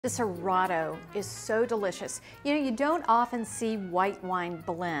This Serato is so delicious. You know, you don't often see white wine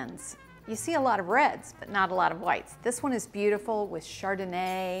blends. You see a lot of reds, but not a lot of whites. This one is beautiful with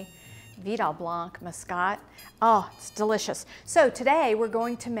Chardonnay, Vidal Blanc, Muscat. Oh, it's delicious. So today we're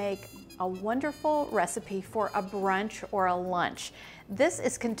going to make a wonderful recipe for a brunch or a lunch. This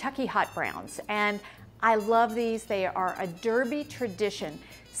is Kentucky hot browns, and I love these. They are a Derby tradition.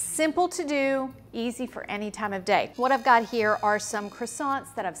 Simple to do, easy for any time of day. What I've got here are some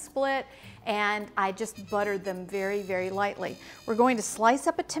croissants that I've split, and I just buttered them very, very lightly. We're going to slice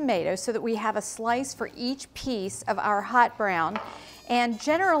up a tomato so that we have a slice for each piece of our hot brown. And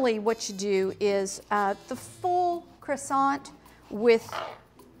generally what you do is the full croissant with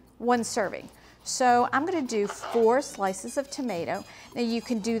one serving. So I'm going to do 4 slices of tomato. Now you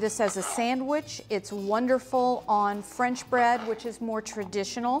can do this as a sandwich. It's wonderful on French bread, which is more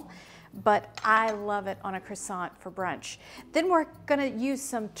traditional, but I love it on a croissant for brunch. Then we're going to use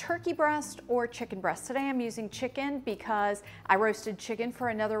some turkey breast or chicken breast. Today I'm using chicken because I roasted chicken for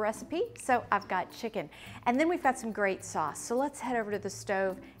another recipe, so I've got chicken. And then we've got some great sauce. So let's head over to the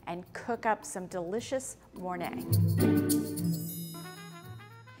stove and cook up some delicious Mornay.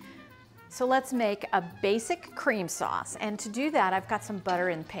 So let's make a basic cream sauce, and to do that I've got some butter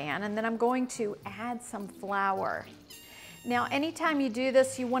in the pan, and then I'm going to add some flour. Now anytime you do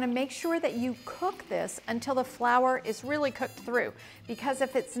this, you want to make sure that you cook this until the flour is really cooked through, because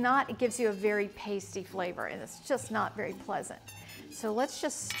if it's not, it gives you a very pasty flavor and it's just not very pleasant. So let's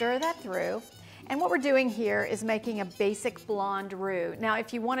just stir that through. And what we're doing here is making a basic blonde roux. Now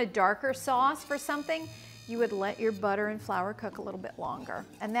if you want a darker sauce for something, you would let your butter and flour cook a little bit longer,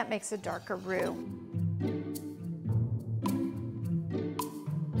 and that makes a darker roux.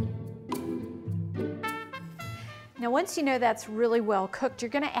 Now once you know that's really well cooked, you're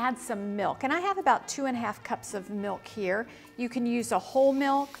going to add some milk, and I have about 2½ cups of milk here. You can use a whole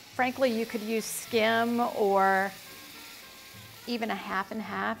milk. Frankly, you could use skim or even a half and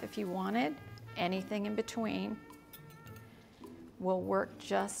half if you wanted. Anything in between will work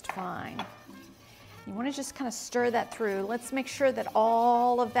just fine. You want to just kind of stir that through. Let's make sure that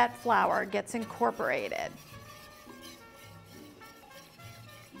all of that flour gets incorporated.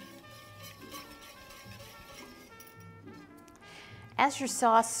 As your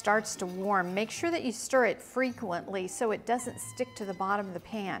sauce starts to warm, make sure that you stir it frequently so it doesn't stick to the bottom of the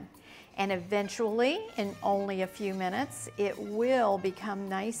pan. And eventually, in only a few minutes, it will become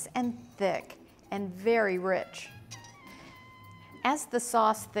nice and thick and very rich. As the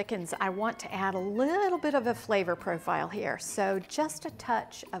sauce thickens, I want to add a little bit of a flavor profile here. So just a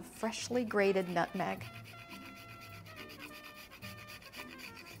touch of freshly grated nutmeg.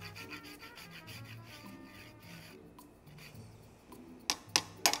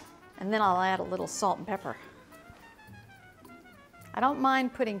 And then I'll add a little salt and pepper. I don't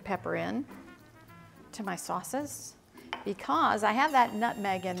mind putting pepper in to my sauces because I have that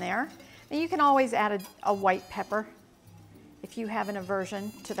nutmeg in there. And you can always add a white pepper if you have an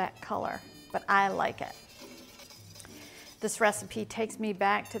aversion to that color, but I like it. This recipe takes me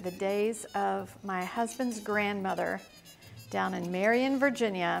back to the days of my husband's grandmother down in Marion,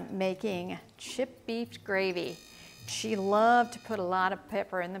 Virginia, making chipped beef gravy. She loved to put a lot of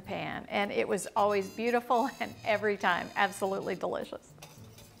pepper in the pan, and it was always beautiful and every time absolutely delicious.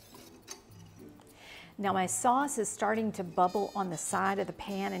 Now my sauce is starting to bubble on the side of the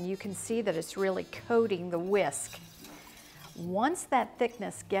pan, and you can see that it's really coating the whisk. Once that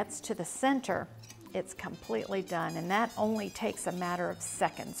thickness gets to the center, it's completely done, and that only takes a matter of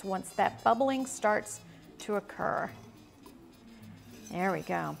seconds once that bubbling starts to occur. There we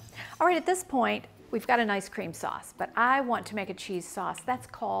go. All right, at this point, we've got a nice cream sauce, but I want to make a cheese sauce. That's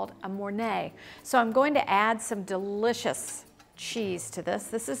called a Mornay. So I'm going to add some delicious cheese to this.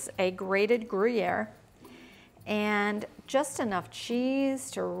 This is a grated Gruyere, and just enough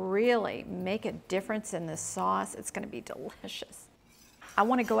cheese to really make a difference in this sauce. It's going to be delicious. I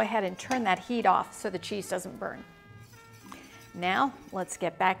want to go ahead and turn that heat off so the cheese doesn't burn. Now let's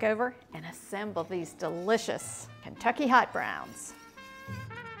get back over and assemble these delicious Kentucky hot browns.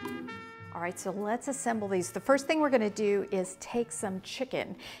 All right, so let's assemble these. The first thing we're going to do is take some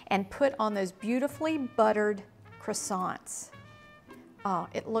chicken and put on those beautifully buttered croissants. Oh,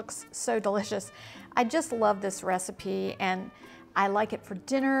 it looks so delicious. I just love this recipe, and I like it for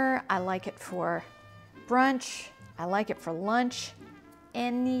dinner, I like it for brunch, I like it for lunch,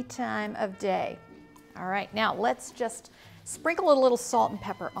 any time of day. All right, now let's just sprinkle a little salt and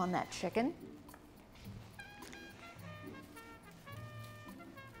pepper on that chicken.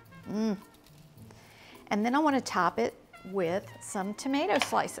 And then I want to top it with some tomato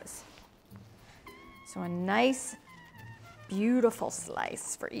slices. So a nice beautiful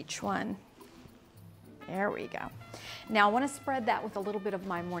slice for each one. There we go. Now I want to spread that with a little bit of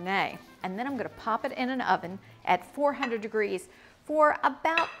my Mornay, and then I'm going to pop it in an oven at 400 degrees for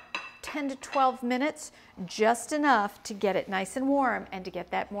about 10 to 12 minutes, just enough to get it nice and warm and to get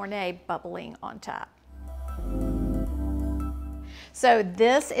that Mornay bubbling on top. So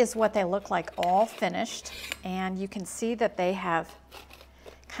this is what they look like all finished, and you can see that they have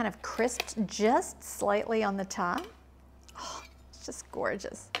kind of crisped just slightly on the top. Oh, it's just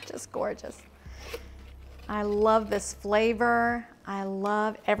gorgeous, just gorgeous. I love this flavor. I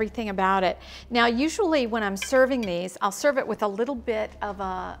love everything about it. Now, usually when I'm serving these, I'll serve it with a little bit of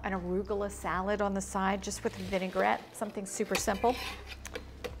an arugula salad on the side, just with a vinaigrette, something super simple.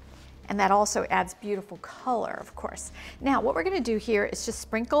 And that also adds beautiful color, of course. Now, what we're gonna do here is just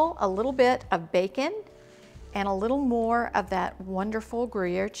sprinkle a little bit of bacon and a little more of that wonderful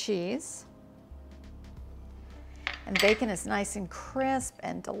Gruyere cheese. And bacon is nice and crisp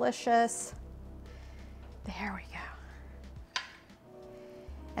and delicious. There we go.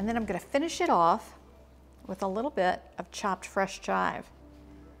 And then I'm going to finish it off with a little bit of chopped fresh chive.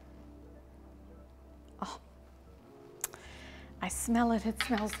 Oh, I smell it. It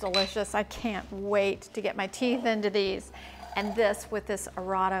smells delicious. I can't wait to get my teeth into these. And this with this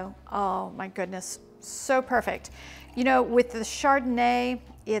Arado, oh my goodness, so perfect. You know, with the Chardonnay,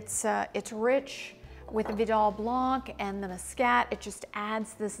 it's rich. With the Vidal Blanc and the Muscat, it just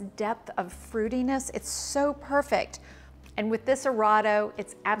adds this depth of fruitiness. It's so perfect. And with this Arado,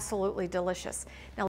 it's absolutely delicious. Now,